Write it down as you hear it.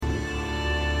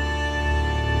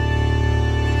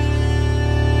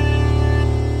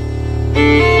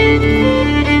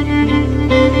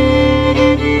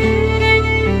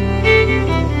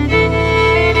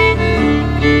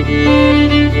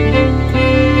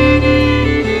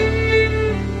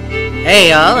Hey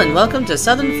y'all, and welcome to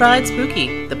Southern Fried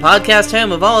Spooky, the podcast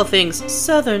home of all things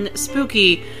Southern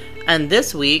Spooky. And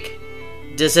this week,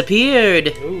 disappeared.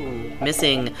 Ooh.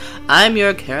 Missing. I'm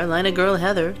your Carolina girl,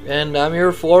 Heather. And I'm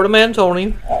your Florida man,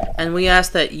 Tony. And we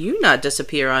ask that you not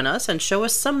disappear on us and show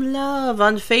us some love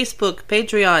on Facebook,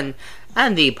 Patreon,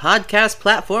 and the podcast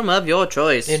platform of your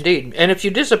choice. Indeed. And if you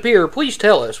disappear, please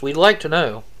tell us. We'd like to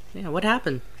know. Yeah, what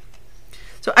happened?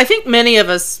 So I think many of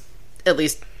us, at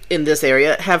least in this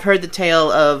area, have heard the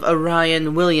tale of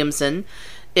Orion Williamson.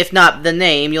 If not the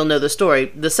name, you'll know the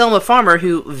story. The Selma farmer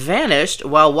who vanished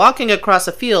while walking across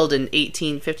a field in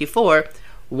 1854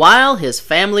 while his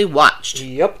family watched.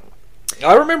 Yep.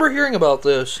 I remember hearing about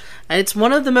this. And it's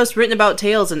one of the most written about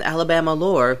tales in Alabama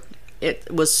lore. It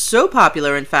was so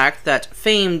popular, in fact, that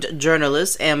famed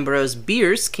journalist Ambrose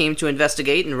Bierce came to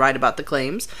investigate and write about the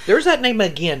claims. There's that name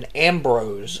again,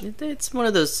 Ambrose. It's one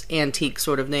of those antique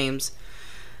sort of names.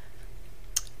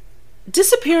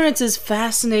 Disappearances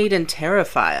fascinate and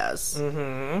terrify us.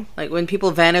 Mm-hmm. Like when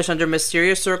people vanish under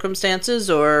mysterious circumstances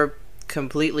or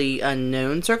completely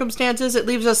unknown circumstances, it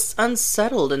leaves us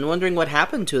unsettled and wondering what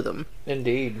happened to them.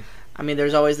 Indeed. I mean,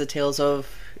 there's always the tales of,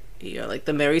 like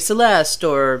the Mary Celeste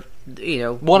or,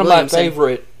 one of my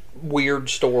favorite weird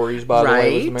stories, by the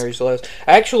way, was the Mary Celeste.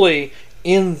 Actually,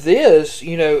 in this,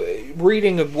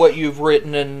 reading of what you've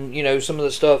written and, some of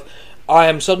the stuff, I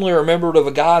am suddenly remembered of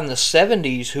a guy in the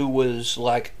 70s who was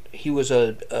he was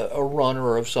a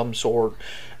runner of some sort,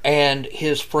 and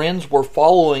his friends were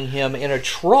following him in a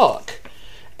truck,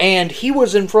 and he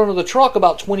was in front of the truck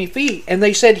about 20 feet, and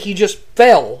they said he just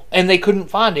fell, and they couldn't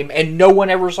find him, and no one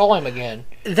ever saw him again.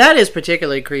 That is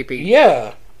particularly creepy.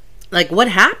 Yeah. Like, what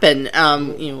happened?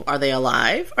 Are they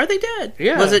alive? Are they dead?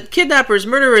 Yeah. Was it kidnappers,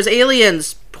 murderers,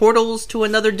 aliens, portals to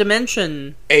another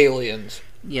dimension? Aliens.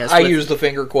 Yes, I use the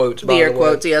finger quotes, by the way. The air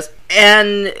quotes, yes.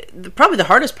 And probably the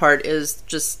hardest part is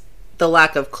just the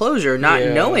lack of closure, not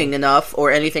knowing enough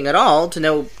or anything at all to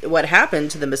know what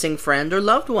happened to the missing friend or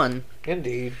loved one.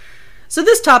 Indeed. So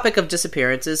this topic of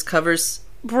disappearances covers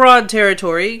broad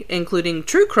territory, including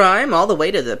true crime all the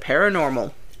way to the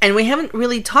paranormal. And we haven't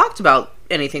really talked about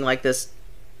anything like this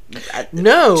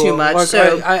too much,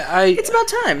 so it's about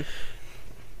time.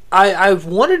 I've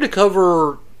wanted to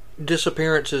cover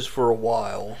disappearances for a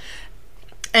while.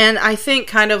 And I think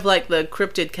kind of like the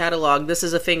cryptid catalog, this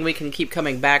is a thing we can keep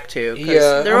coming back to.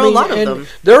 Yeah, there are a lot of them.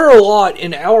 There are a lot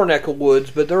in our neck of woods,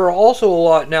 but there are also a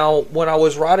lot now. When I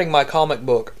was writing my comic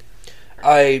book,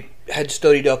 I had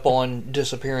studied up on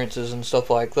disappearances and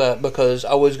stuff like that because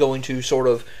I was going to sort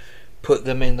of put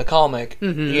them in the comic,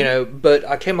 but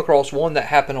I came across one that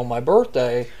happened on my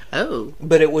birthday. Oh.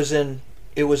 But it was in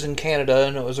Canada,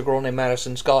 and it was a girl named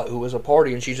Madison Scott who was a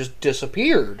party, and she just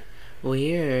disappeared.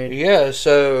 Weird. Yeah,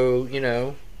 so,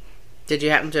 Did you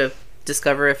happen to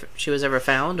discover if she was ever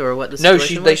found, or what the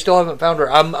situation was? They still haven't found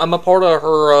her. I'm a part of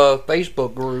her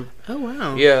Facebook group. Oh,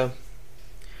 wow. Yeah.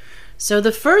 So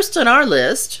the first on our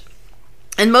list,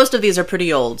 and most of these are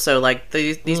pretty old, so,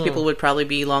 these people would probably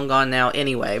be long gone now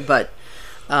anyway, but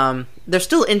they're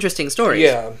still interesting stories.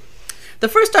 Yeah. The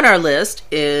first on our list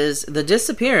is the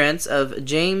disappearance of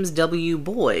James W.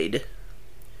 Boyd.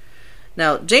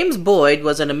 Now, James Boyd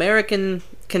was an American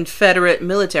Confederate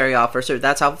military officer.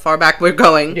 That's how far back we're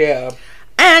going. Yeah.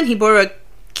 And he bore a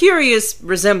curious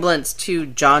resemblance to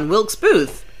John Wilkes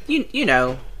Booth. You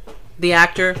know, the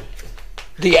actor.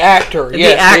 The actor,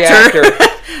 yes. The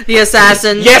actor. The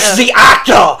assassin. Yes, the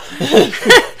actor!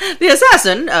 The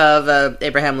assassin of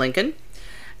Abraham Lincoln.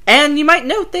 And you might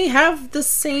note they have the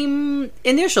same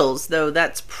initials, though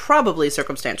that's probably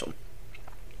circumstantial.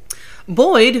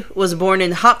 Boyd was born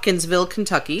in Hopkinsville,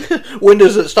 Kentucky. When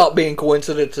does it stop being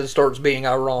coincidence and starts being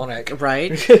ironic?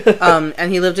 Right.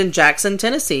 And he lived in Jackson,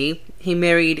 Tennessee. He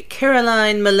married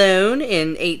Caroline Malone in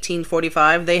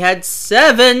 1845. They had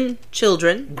 7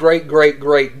 children.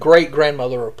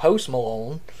 Great-great-great-great-grandmother of Post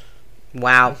Malone.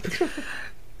 Wow.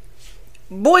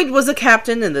 Boyd was a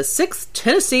captain in the 6th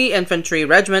Tennessee Infantry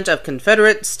Regiment of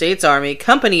Confederate States Army,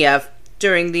 Company F,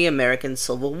 during the American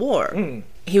Civil War.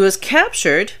 He was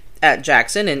captured at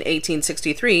Jackson in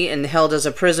 1863 and held as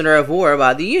a prisoner of war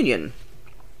by the Union.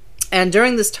 And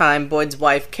during this time, Boyd's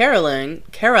wife,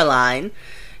 Caroline,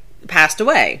 passed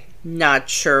away. Not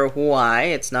sure why.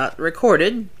 It's not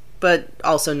recorded, but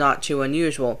also not too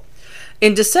unusual.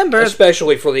 In December...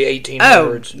 Especially for the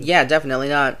 1800s. Oh, yeah, definitely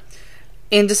not.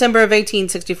 In December of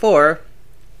 1864,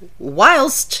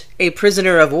 whilst a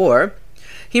prisoner of war,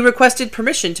 he requested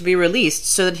permission to be released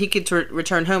so that he could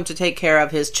return home to take care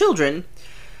of his children,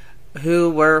 who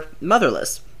were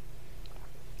motherless.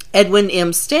 Edwin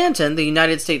M. Stanton, the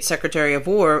United States Secretary of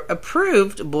War,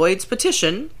 approved Boyd's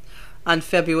petition, on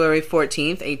February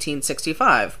 14th,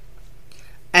 1865.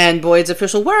 And Boyd's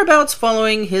official whereabouts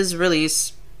following his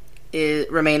release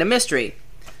remain a mystery.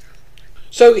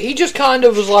 So he just kind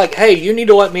of was like, hey, you need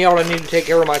to let me out, I need to take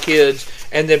care of my kids,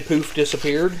 and then poof,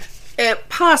 disappeared?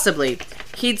 Possibly.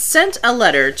 He'd sent a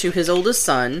letter to his oldest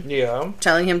son,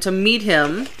 telling him to meet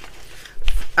him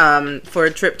for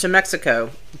a trip to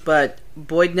Mexico, but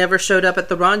Boyd never showed up at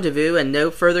the rendezvous, and no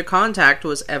further contact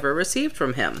was ever received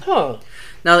from him. Huh.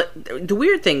 Now, the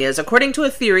weird thing is, according to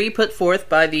a theory put forth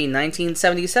by the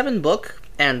 1977 book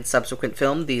and subsequent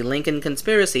film, The Lincoln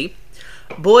Conspiracy,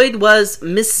 Boyd was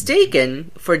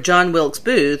mistaken for John Wilkes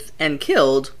Booth and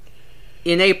killed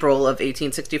in April of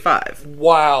 1865.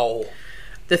 Wow.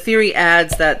 The theory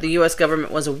adds that the U.S.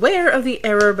 government was aware of the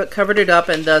error but covered it up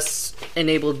and thus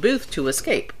enabled Booth to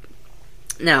escape.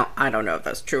 Now, I don't know if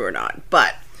that's true or not,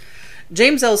 but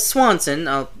James L. Swanson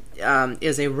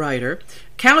is a writer,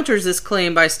 counters this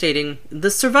claim by stating,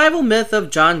 "The survival myth of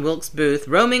John Wilkes Booth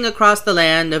roaming across the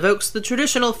land evokes the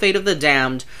traditional fate of the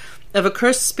damned, of a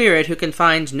cursed spirit who can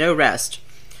find no rest.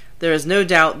 There is no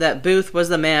doubt that Booth was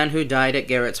the man who died at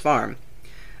Garrett's farm."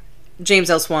 James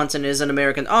L. Swanson is an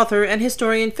American author and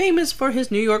historian famous for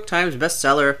his New York Times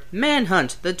bestseller,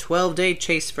 Manhunt, The 12-Day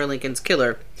Chase for Lincoln's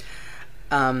Killer.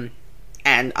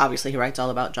 And obviously he writes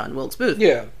all about John Wilkes Booth.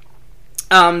 Yeah.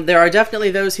 There are definitely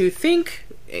those who think,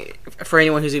 for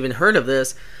anyone who's even heard of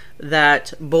this,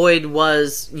 that Boyd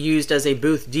was used as a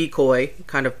Booth decoy,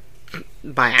 kind of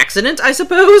by accident, I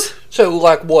suppose. So,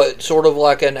 like what? Sort of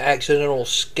like an accidental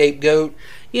scapegoat?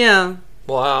 Yeah.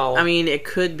 Wow. I mean, it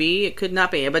could be, it could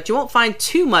not be, but you won't find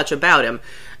too much about him.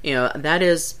 You know, that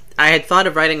is, I had thought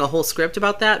of writing a whole script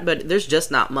about that, but there's just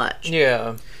not much.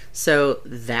 Yeah. So,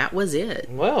 that was it.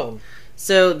 Well.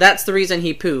 So, that's the reason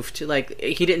he poofed. Like,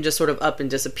 he didn't just sort of up and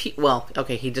disappear. Well,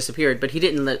 okay, he disappeared, but he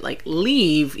didn't, like,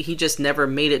 leave. He just never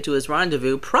made it to his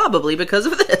rendezvous, probably because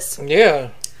of this. Yeah.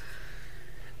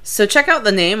 So, check out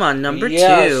the name on number 2.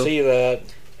 Yeah, I see that.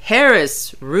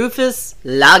 Harris Rufus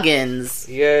Loggins.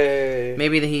 Yay.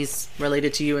 Maybe that he's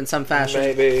related to you in some fashion.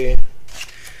 Maybe.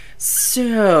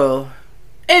 So,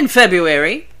 in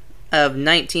February of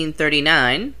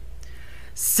 1939,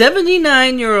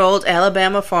 79-year-old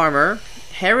Alabama farmer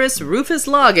Harris Rufus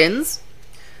Loggins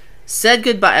said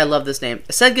goodbye. I love this name.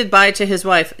 Said goodbye to his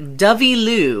wife, Dovey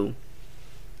Lou.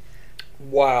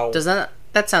 Wow. Does that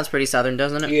sounds pretty Southern,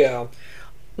 doesn't it? Yeah.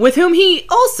 With whom he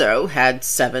also had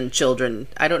 7 children.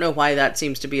 I don't know why that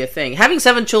seems to be a thing. Having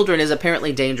 7 children is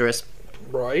apparently dangerous.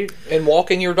 Right. And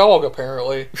walking your dog,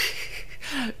 apparently.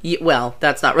 Well,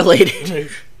 that's not related.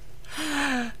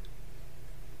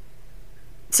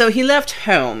 So he left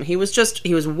home. He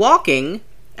was walking,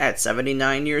 at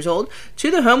 79 years old, to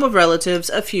the home of relatives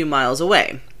a few miles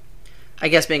away. I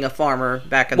guess being a farmer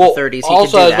back in the 30s, he could do that.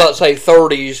 Also, I was about to say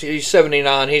 30s. He's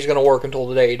 79. He's going to work until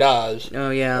the day he dies. Oh,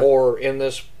 yeah. Or, in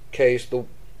this case, the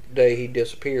day he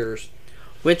disappears.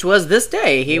 Which was this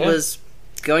day. He was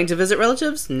going to visit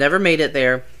relatives, never made it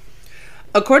there.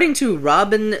 According to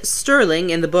Robin Sterling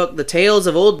in the book The Tales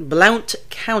of Old Blount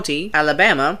County,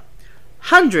 Alabama,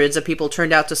 hundreds of people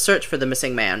turned out to search for the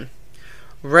missing man.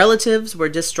 Relatives were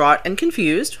distraught and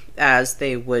confused, as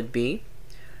they would be,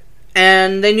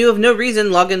 and they knew of no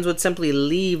reason Loggins would simply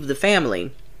leave the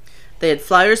family. They had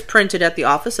flyers printed at the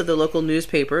office of the local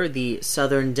newspaper, the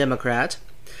Southern Democrat,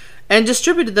 and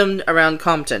distributed them around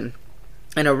Compton.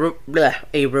 And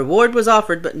a reward was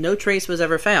offered, but no trace was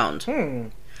ever found.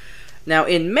 Now,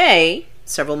 in May,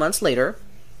 several months later,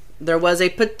 there was a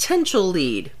potential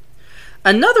lead.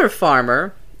 Another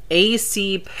farmer,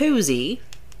 A.C. Posey,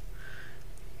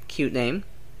 cute name,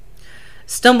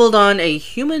 stumbled on a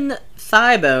human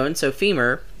thigh bone, so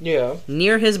femur,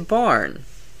 near his barn.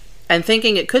 And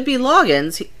thinking it could be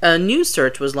Loggins, a new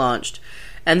search was launched.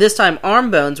 And this time arm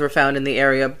bones were found in the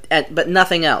area, but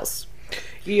nothing else.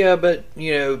 Yeah, but,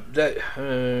 you know, that...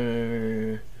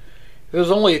 it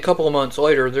was only a couple of months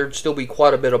later, there'd still be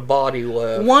quite a bit of body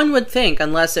left. One would think,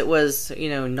 unless it was,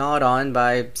 gnawed on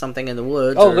by something in the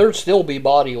woods. Oh, there'd still be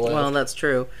body left. Well, that's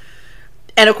true.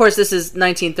 And, of course, this is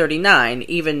 1939.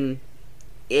 Even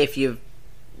if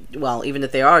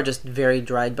they are just very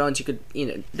dried bones,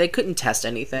 they couldn't test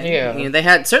anything. Yeah. They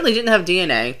certainly didn't have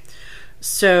DNA.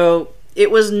 So,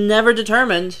 it was never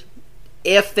determined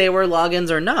if they were Loggins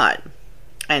or not.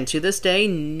 And to this day,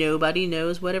 nobody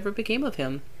knows whatever became of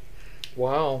him.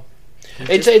 Wow.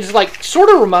 It's like, sort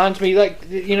of reminds me, like,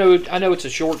 I know it's a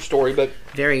short story, but...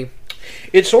 Very.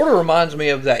 It sort of reminds me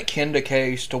of that Kenda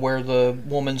case to where the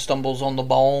woman stumbles on the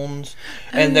bones,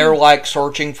 and they're, like,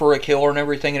 searching for a killer and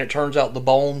everything, and it turns out the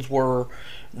bones were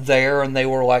there and they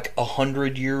were like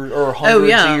 100 years or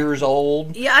hundreds of years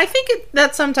old. Yeah, I think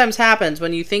that sometimes happens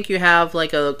when you think you have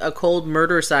like a cold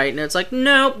murder site, and it's like,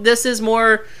 nope, this is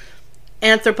more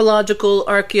anthropological,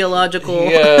 archaeological.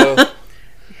 Yeah.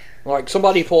 Like,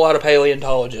 somebody pull out a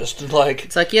paleontologist. It's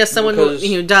like, yes, someone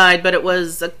who died, but it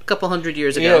was a couple hundred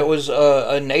years ago. Yeah, it was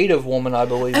a native woman, I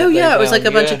believe. Oh, yeah, it was like a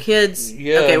bunch of kids.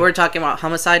 Yeah. Okay, we're talking about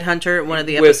Homicide Hunter. One of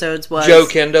the episodes was Joe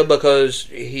Kenda, because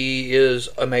he is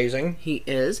amazing. He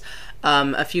is.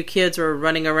 A few kids were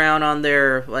running around on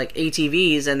their, like,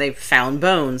 ATVs, and they found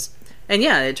bones. And,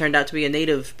 yeah, it turned out to be a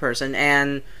native person,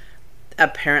 and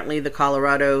apparently the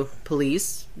Colorado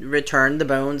police returned the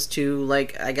bones to,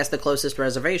 like, I guess the closest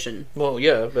reservation. Well,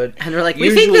 yeah, but... And they're like,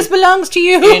 we think this belongs to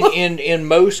you! In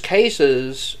most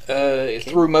cases,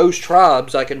 through most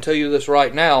tribes, I can tell you this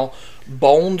right now,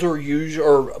 bodies are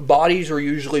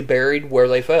usually buried where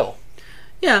they fell.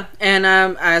 Yeah, and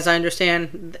as I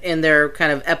understand, in their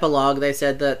kind of epilogue, they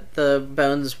said that the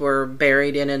bones were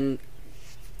buried in an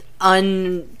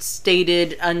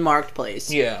unstated, unmarked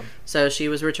place. Yeah. So she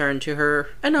was returned to her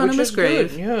anonymous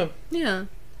grave. Good. Yeah. Yeah.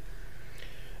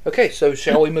 Okay, so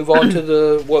shall we move on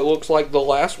to what looks like the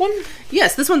last one?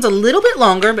 Yes, this one's a little bit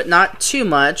longer, but not too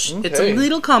much. Okay. It's a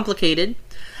little complicated.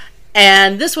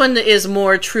 And this one is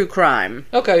more true crime.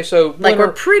 Okay, so...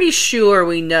 we're pretty sure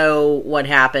we know what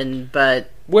happened,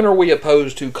 but... When are we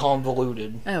opposed to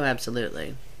convoluted? Oh,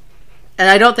 absolutely. And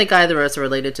I don't think either of us are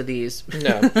related to these.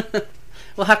 No.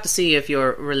 We'll have to see if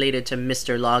you're related to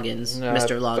Mr. Loggins.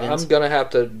 Mr. Loggins. I'm going to have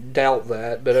to doubt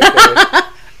that, but okay.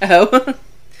 Oh.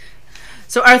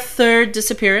 So our third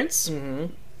disappearance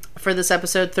for this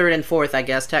episode, third and fourth, I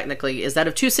guess, technically, is that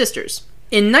of two sisters.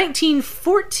 In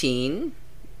 1914,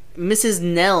 Mrs.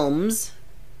 Nelms,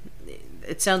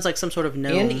 it sounds like some sort of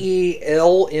gnome. Nelms,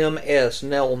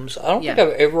 Nelms. I don't think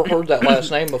I've ever heard that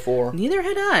last name before. Neither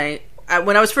had I.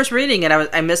 When I was first reading it,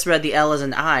 I misread the L as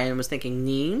an I and was thinking,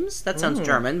 Neems? That sounds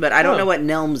German, but I don't know what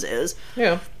Nelms is.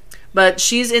 Yeah. But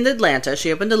she's in Atlanta. She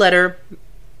opened a letter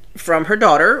from her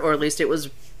daughter, or at least it was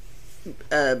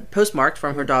postmarked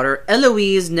from her daughter,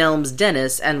 Eloise Nelms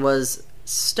Dennis, and was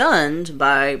stunned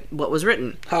by what was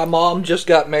written. Hi, Mom. Just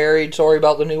got married. Sorry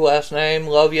about the new last name.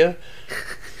 Love you.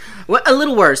 Well, a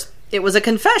little worse. It was a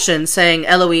confession saying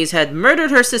Eloise had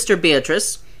murdered her sister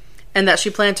Beatrice, and that she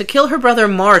planned to kill her brother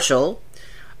Marshall,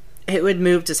 who had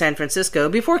moved to San Francisco,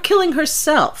 before killing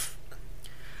herself.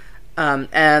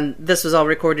 And this was all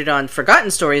recorded on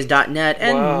ForgottenStories.net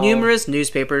and numerous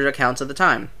newspaper accounts of the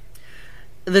time.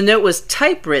 The note was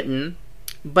typewritten,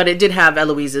 but it did have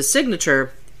Eloise's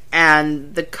signature,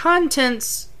 and the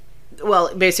contents...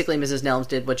 Well, basically Mrs. Nelms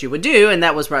did what you would do, and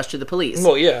that was rush to the police.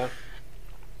 Well, yeah.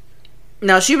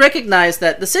 Now, she recognized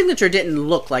that the signature didn't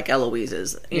look like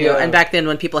Eloise's. You know, and back then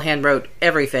when people handwrote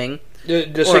everything...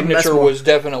 The signature was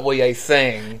definitely a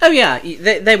thing. Oh, yeah.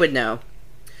 They would know.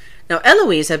 Now,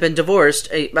 Eloise had been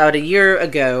divorced about a year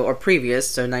ago, or previous,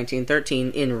 so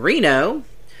 1913, in Reno,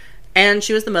 and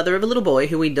she was the mother of a little boy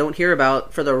who we don't hear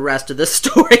about for the rest of the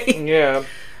story. Yeah.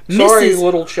 Sorry,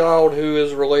 little child who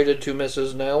is related to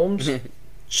Mrs. Nelms.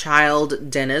 Child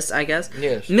Dennis, I guess.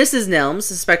 Yes. Mrs. Nelms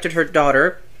suspected her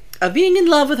daughter of being in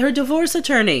love with her divorce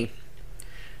attorney,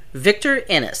 Victor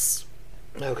Ennis.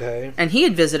 Okay. And he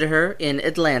had visited her in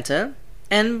Atlanta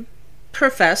and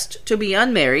professed to be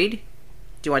unmarried.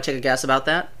 Do you want to take a guess about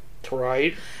that?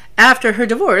 Right. After her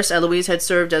divorce, Eloise had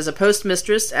served as a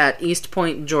postmistress at East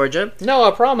Point, Georgia. No,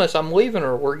 I promise, I'm leaving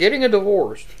her. We're getting a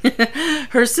divorce.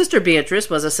 Her sister Beatrice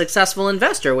was a successful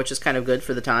investor, which is kind of good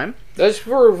for the time. That's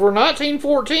for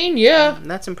 1914, yeah.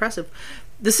 That's impressive.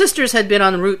 The sisters had been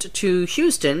en route to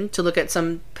Houston to look at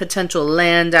some potential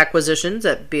land acquisitions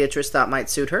that Beatrice thought might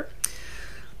suit her.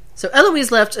 So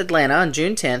Eloise left Atlanta on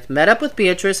June 10th, met up with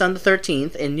Beatrice on the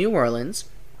 13th in New Orleans.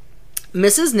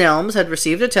 Mrs. Nelms had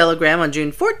received a telegram on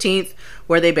June 14th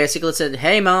where they basically said,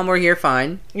 hey, Mom, we're here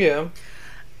fine. Yeah.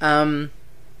 And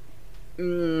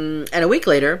a week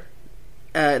later,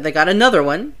 they got another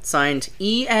one, signed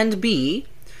E and B,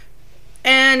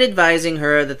 and advising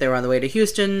her that they were on the way to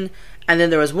Houston. And then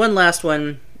there was one last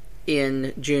one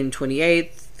in June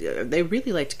 28th. They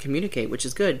really like to communicate, which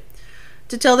is good.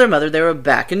 To tell their mother they were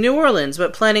back in New Orleans,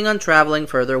 but planning on traveling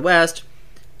further west,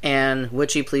 and would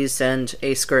she please send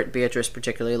a skirt Beatrice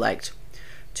particularly liked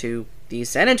to the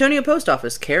San Antonio Post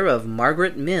Office, care of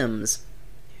Margaret Mims,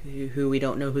 who we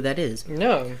don't know who that is.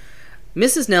 No.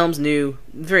 Mrs. Nelms knew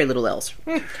very little else.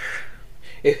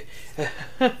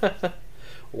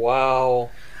 Wow.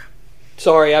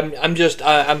 Sorry,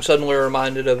 I'm suddenly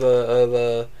reminded of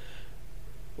a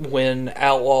when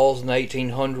outlaws in the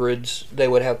 1800s, they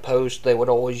would have posts, they would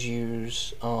always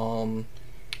use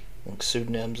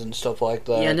pseudonyms and stuff like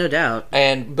that. Yeah, no doubt.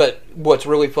 But what's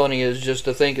really funny is just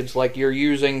to think it's like you're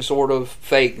using sort of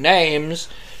fake names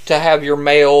to have your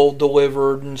mail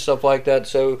delivered and stuff like that.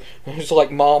 So it's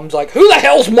like mom's like, who the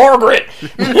hell's Margaret?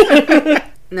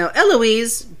 Now,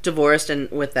 Eloise divorced and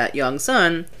with that young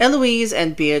son. Eloise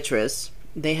and Beatrice,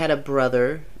 they had a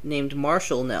brother named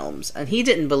Marshall Nelms, and he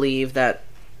didn't believe that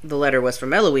the letter was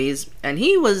from Eloise, and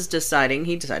he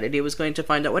decided he was going to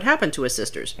find out what happened to his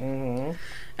sisters. Mm-hmm.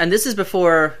 And this is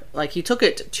before, like, he took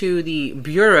it to the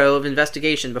Bureau of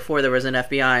Investigation before there was an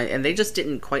FBI, and they just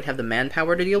didn't quite have the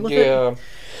manpower to deal with it.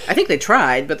 I think they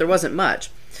tried, but there wasn't much.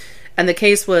 And the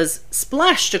case was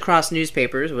splashed across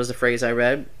newspapers, was the phrase I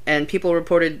read, and people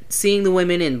reported seeing the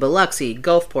women in Biloxi,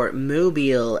 Gulfport,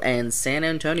 Mobile, and San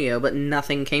Antonio, but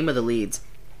nothing came of the leads.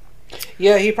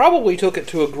 Yeah, he probably took it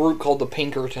to a group called the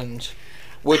Pinkertons,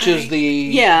 which is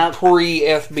the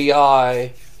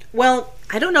pre-FBI. Well,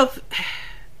 I don't know if...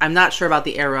 I'm not sure about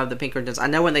the era of the Pinkertons. I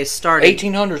know when they started...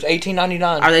 1800s,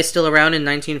 1899. Are they still around in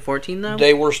 1914, though?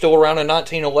 They were still around in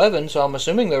 1911, so I'm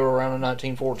assuming they were around in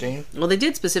 1914. Well, they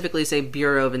did specifically say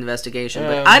Bureau of Investigation,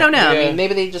 but I don't know. Yeah. I mean,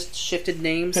 maybe they just shifted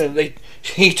names.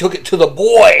 He took it to the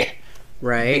boy.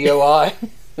 Right. BOI.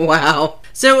 Wow.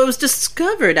 So it was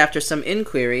discovered after some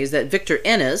inquiries that Victor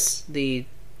Ennis, the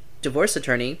divorce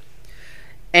attorney,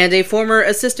 and a former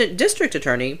assistant district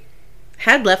attorney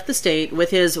had left the state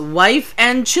with his wife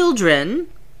and children,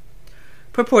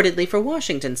 purportedly for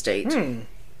Washington state.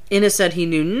 Ennis said he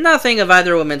knew nothing of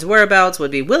either woman's whereabouts,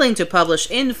 would be willing to publish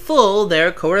in full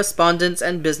their correspondence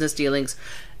and business dealings,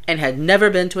 and had never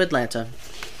been to Atlanta.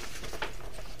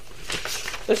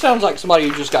 This sounds like somebody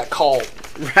who just got caught.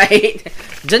 Right?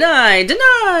 Deny!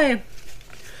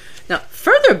 Now,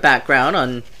 further background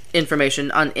on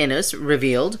information on Ennis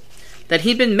revealed that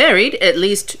he'd been married at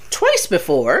least twice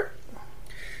before.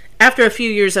 After a few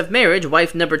years of marriage,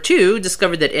 wife number 2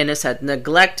 discovered that Ennis had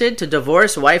neglected to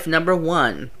divorce wife number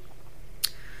 1.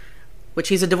 Which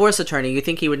he's a divorce attorney. You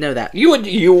think he would know that?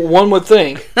 One would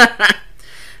think.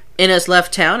 Ennis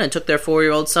left town and took their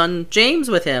 4-year-old son, James,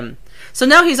 with him. So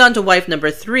now he's on to wife number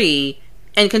 3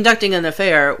 and conducting an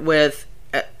affair with,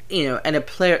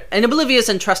 an oblivious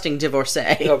and trusting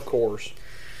divorcee. Of course.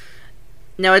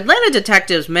 Now, Atlanta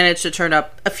detectives managed to turn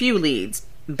up a few leads.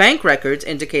 Bank records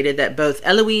indicated that both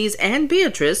Eloise and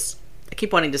Beatrice, I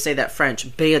keep wanting to say that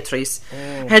French, Beatrice,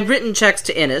 had written checks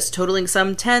to Ennis totaling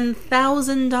some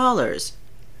 $10,000 in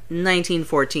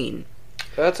 1914.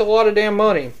 That's a lot of damn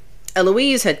money.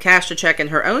 Eloise had cashed a check in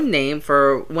her own name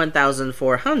for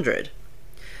 $1,400.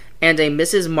 And a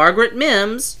Mrs. Margaret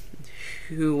Mims,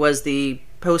 who was the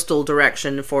postal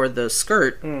direction for the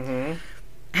skirt,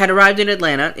 had arrived in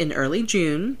Atlanta in early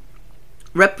June,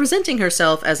 representing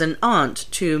herself as an aunt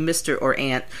to Mr.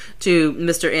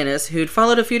 Ennis, who'd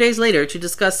followed a few days later to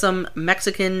discuss some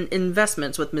Mexican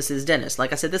investments with Mrs. Dennis.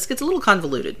 Like I said, this gets a little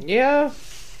convoluted. Yeah.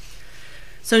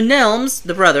 So Nelms,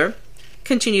 the brother,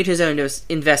 continued his own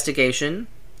investigation,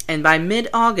 and by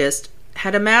mid-August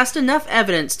had amassed enough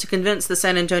evidence to convince the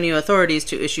San Antonio authorities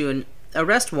to issue an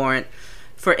arrest warrant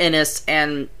for Ennis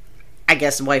and, I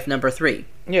guess, wife number 3.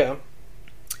 Yeah.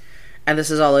 And this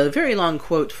is all a very long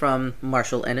quote from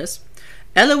Marshall Ennis.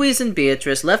 Eloise and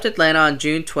Beatrice left Atlanta on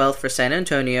June 12th for San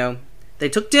Antonio. They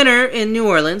took dinner in New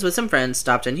Orleans with some friends,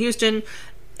 stopped in Houston,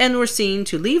 and were seen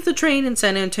to leave the train in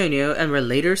San Antonio and were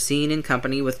later seen in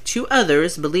company with 2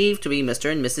 others believed to be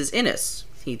Mr. and Mrs. Ennis,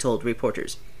 he told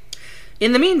reporters.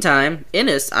 In the meantime,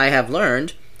 Ennis, I have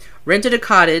learned, rented a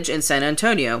cottage in San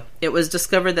Antonio. It was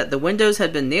discovered that the windows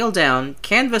had been nailed down,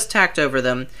 canvas tacked over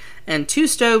them, and 2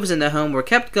 stoves in the home were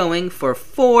kept going for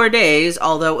 4 days,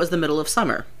 although it was the middle of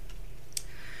summer.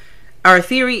 Our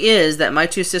theory is that my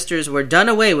 2 sisters were done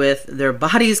away with, their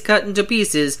bodies cut into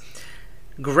pieces,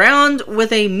 ground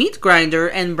with a meat grinder,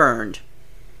 and burned.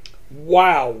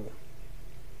 Wow.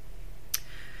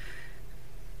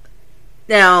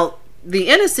 Now, the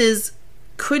Ennises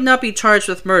could not be charged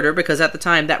with murder because at the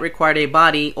time that required a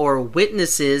body or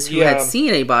witnesses who had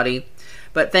seen a body.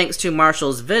 But thanks to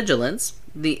Marshall's vigilance,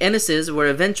 the Ennises were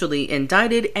eventually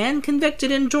indicted and convicted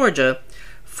in Georgia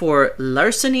for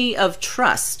larceny of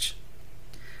trust.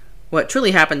 What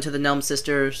truly happened to the Nelms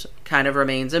sisters kind of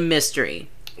remains a mystery.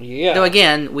 Yeah. Though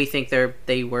again, we think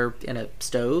they were in a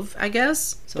stove, I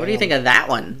guess. So what do you think of that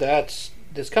one? That's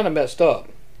kind of messed up.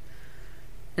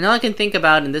 And all I can think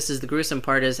about, and this is the gruesome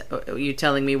part, is you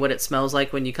telling me what it smells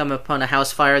like when you come upon a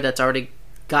house fire that's already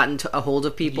gotten to a hold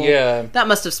of people. Yeah. That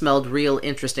must have smelled real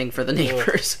interesting for the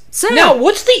neighbors. Yeah. So, now,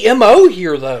 what's the MO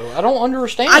here, though? I don't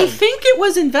understand. I think it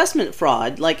was investment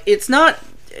fraud. Like, it's not...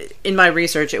 In my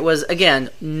research, it was, again,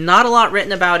 not a lot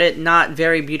written about it, not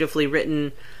very beautifully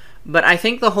written, But I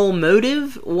think the whole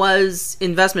motive was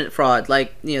investment fraud,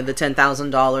 like, the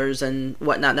 $10,000 and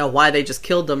whatnot. Now, why they just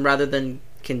killed them rather than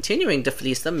continuing to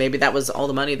fleece them, maybe that was all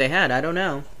the money they had. I don't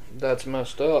know. That's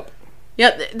messed up.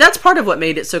 Yeah, that's part of what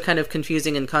made it so kind of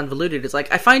confusing and convoluted. It's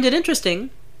like, I find it interesting,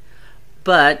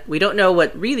 but we don't know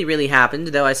what really, really happened,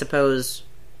 though I suppose,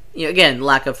 again,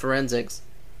 lack of forensics.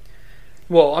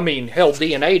 Well, I mean, hell,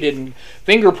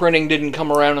 fingerprinting didn't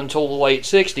come around until the late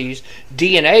 60s.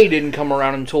 DNA didn't come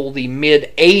around until the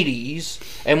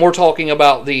mid-80s. And we're talking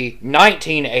about the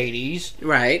 1980s.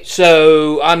 Right.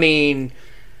 So, I mean,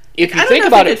 if you think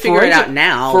about it, figure it out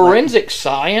now. Forensic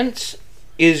science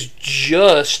is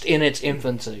just in its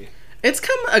infancy. It's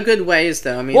come a good ways,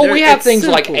 though. I mean, well, we have things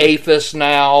like APHIS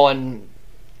now and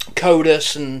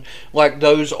CODIS, and like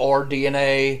those are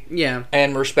DNA,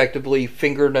 and respectively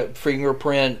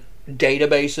fingerprint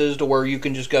databases to where you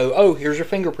can just go, oh, here's your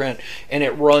fingerprint, and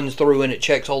it runs through and it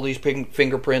checks all these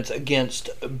fingerprints against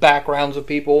backgrounds of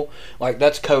people. Like,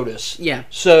 that's CODIS. Yeah.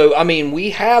 So, I mean,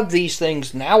 we have these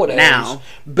things nowadays,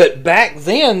 but back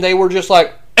then they were just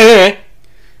like, eh.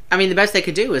 I mean, the best they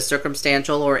could do is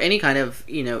circumstantial or any kind of,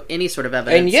 any sort of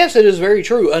evidence. And yes, it is very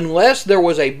true. Unless there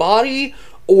was a body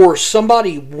or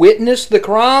somebody witnessed the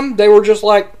crime, they were just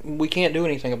like, we can't do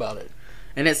anything about it.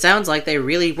 And it sounds like they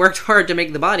really worked hard to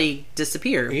make the body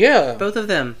disappear. Yeah. Both of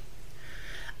them.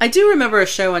 I do remember a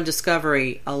show on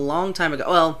Discovery a long time ago,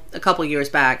 well, a couple years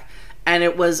back, and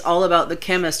it was all about the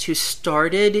chemist who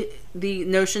started the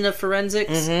notion of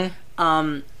forensics. Mm-hmm.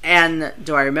 And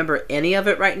do I remember any of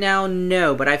it right now?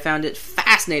 No, but I found it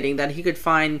fascinating that he could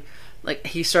find, like,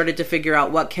 he started to figure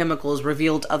out what chemicals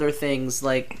revealed other things,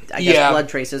 like, I guess blood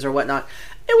traces or whatnot.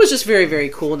 It was just very, very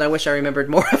cool, and I wish I remembered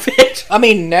more of it. I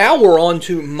mean, now we're on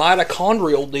to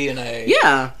mitochondrial DNA.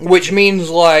 Yeah. Which means,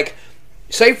 like,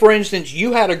 say, for instance,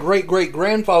 you had a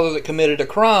great-great-grandfather that committed a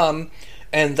crime,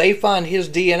 and they find his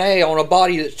DNA on a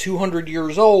body that's 200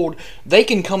 years old. They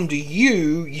can come to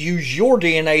you, use your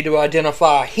DNA to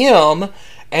identify him,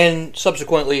 and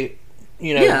subsequently,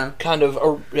 kind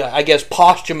of, I guess,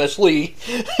 posthumously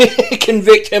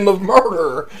convict him of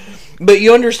murder. But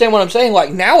you understand what I'm saying?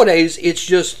 Like, nowadays, it's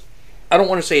just, I don't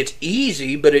want to say it's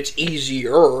easy, but it's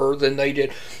easier than they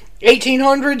did.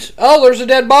 1800s, oh, there's a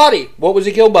dead body. What was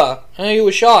he killed by? He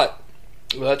was shot.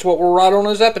 Well, that's what we'll write on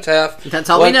his epitaph. That's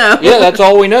all we know. Yeah, that's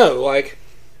all we know. Like,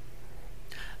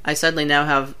 I suddenly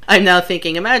I'm now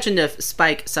thinking, imagine if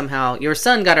Spike somehow, your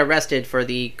son got arrested for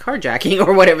the carjacking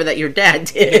or whatever that your dad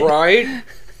did. Right.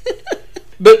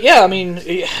 But yeah, I mean,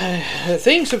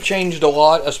 things have changed a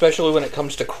lot, especially when it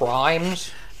comes to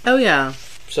crimes. Oh, yeah.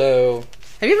 So,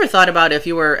 have you ever thought about if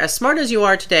you were as smart as you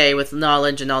are today with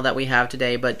knowledge and all that we have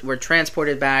today, but were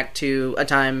transported back to a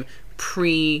time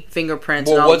pre-fingerprints?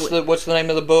 Well, what's the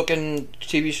name of the book and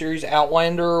TV series,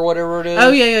 Outlander or whatever it is? Oh,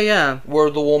 yeah.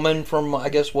 Where the woman from, I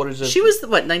guess, what is it? She was,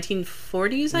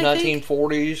 1940s, I think?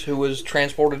 1940s, who was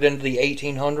transported into the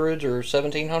 1800s or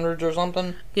 1700s or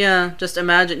something? Yeah, just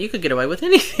imagine, you could get away with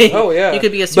anything. Oh, yeah. You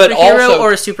could be a superhero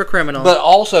or a super criminal. But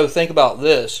also, think about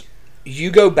this. You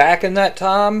go back in that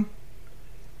time,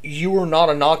 you were not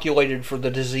inoculated for the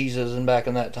diseases back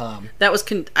in that time. That was,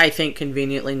 I think,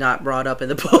 conveniently not brought up in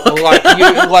the book.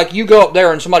 like you go up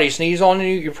there and somebody sneezes on you,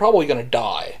 you're probably going to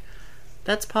die.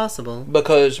 That's possible.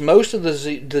 Because most of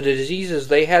the diseases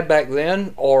they had back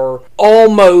then are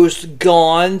almost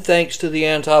gone thanks to the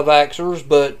anti-vaxxers,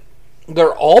 but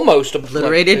they're almost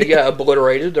obliterated.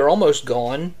 Obliterated. They're almost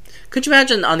gone. Could you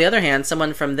imagine, on the other hand,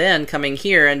 someone from then coming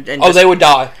here and just, they would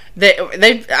die.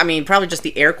 I mean, probably just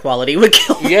the air quality would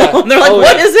kill them. Yeah. They're like,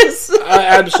 what is this?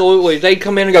 Absolutely. They'd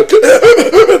come in and go,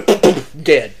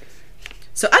 dead.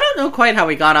 So I don't know quite how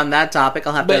we got on that topic.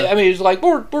 I mean, it's like,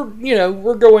 we're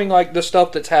going like the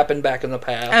stuff that's happened back in the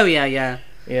past. Oh, yeah.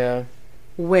 Yeah.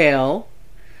 Well,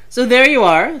 so there you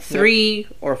are. 3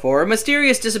 or 4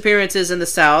 mysterious disappearances in the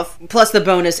South, plus the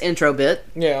bonus intro bit.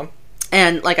 Yeah.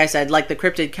 And like I said, like the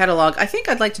cryptid catalog, I think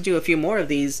I'd like to do a few more of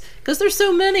these because there's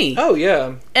so many. Oh,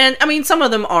 yeah. And, I mean, some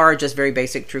of them are just very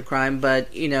basic true crime, but,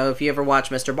 if you ever watch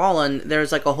Mr. Ballin,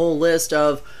 there's like a whole list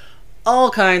of all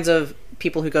kinds of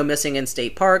people who go missing in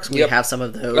state parks. We have some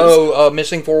of those. Oh,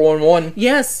 Missing 411.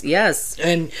 Yes.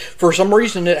 And for some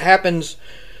reason, it happens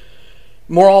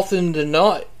more often than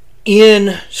not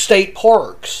in state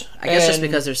parks. I guess just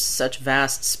because there's such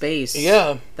vast space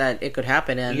that it could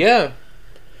happen in. Yeah.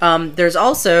 There's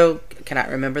also, cannot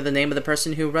remember the name of the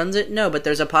person who runs it, no, but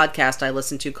there's a podcast I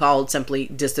listen to called simply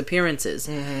Disappearances.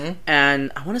 Mm-hmm.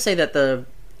 And I want to say that the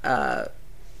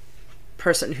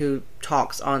person who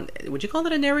talks on, would you call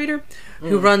that a narrator?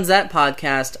 Who runs that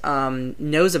podcast,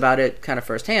 knows about it kind of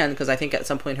firsthand, because I think at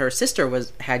some point her sister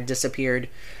had disappeared.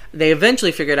 They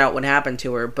eventually figured out what happened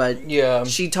to her, but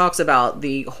she talks about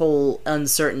the whole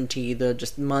uncertainty, the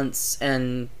just months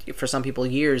and for some people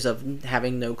years of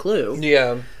having no clue.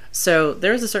 Yeah. So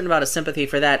there's a certain amount of sympathy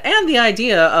for that, and the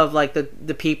idea of like the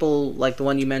people like the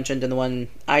one you mentioned and the one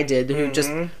I did who just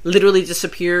literally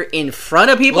disappear in front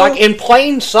of people, like in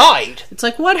plain sight. It's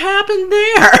like, what happened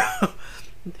there?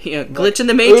 Glitch in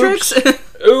the Matrix.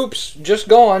 Oops, just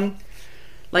gone.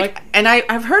 Like, and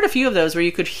I've heard a few of those where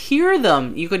you could hear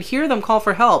them. You could hear them call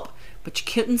for help, but you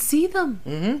couldn't see them.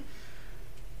 Mm-hmm.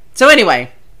 So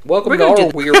anyway, welcome to our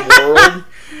weird world.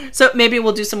 So maybe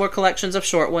we'll do some more collections of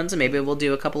short ones, and maybe we'll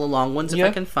do a couple of long ones if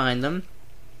I can find them.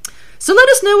 So let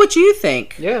us know what you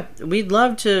think. Yeah. We'd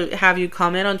love to have you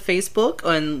comment on Facebook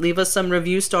and leave us some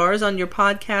review stars on your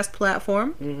podcast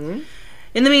platform. Mm-hmm.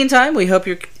 In the meantime, we hope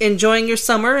you're enjoying your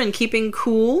summer and keeping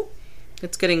cool.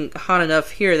 It's getting hot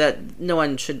enough here that no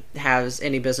one should have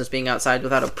any business being outside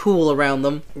without a pool around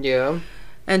them. Yeah.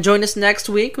 And join us next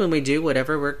week when we do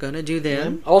whatever we're going to do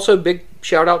then. Yeah. Also, big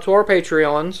shout out to our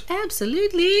Patreons.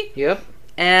 Absolutely. Yep.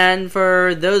 And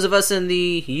for those of us in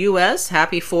the U.S.,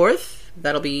 happy 4th.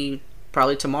 That'll be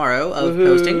probably tomorrow of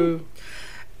posting.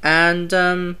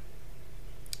 And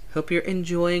hope you're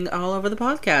enjoying all over the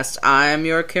podcast. I'm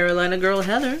your Carolina girl,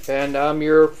 Heather. And I'm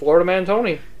your Florida man,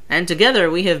 Tony. And together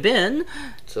we have been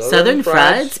Southern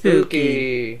Fried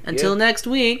Spooky. Until next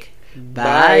week,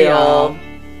 bye y'all.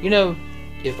 You know,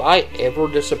 if I ever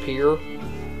disappear,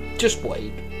 just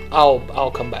wait.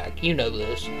 I'll come back. You know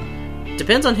this.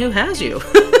 Depends on who has you.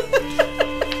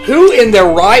 Who in their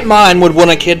right mind would want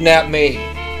to kidnap me?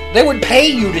 They would pay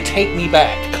you to take me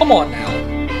back. Come on now.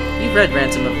 You've read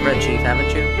Ransom of Red Chief,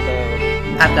 haven't you?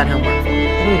 No. I've got homework for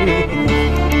you.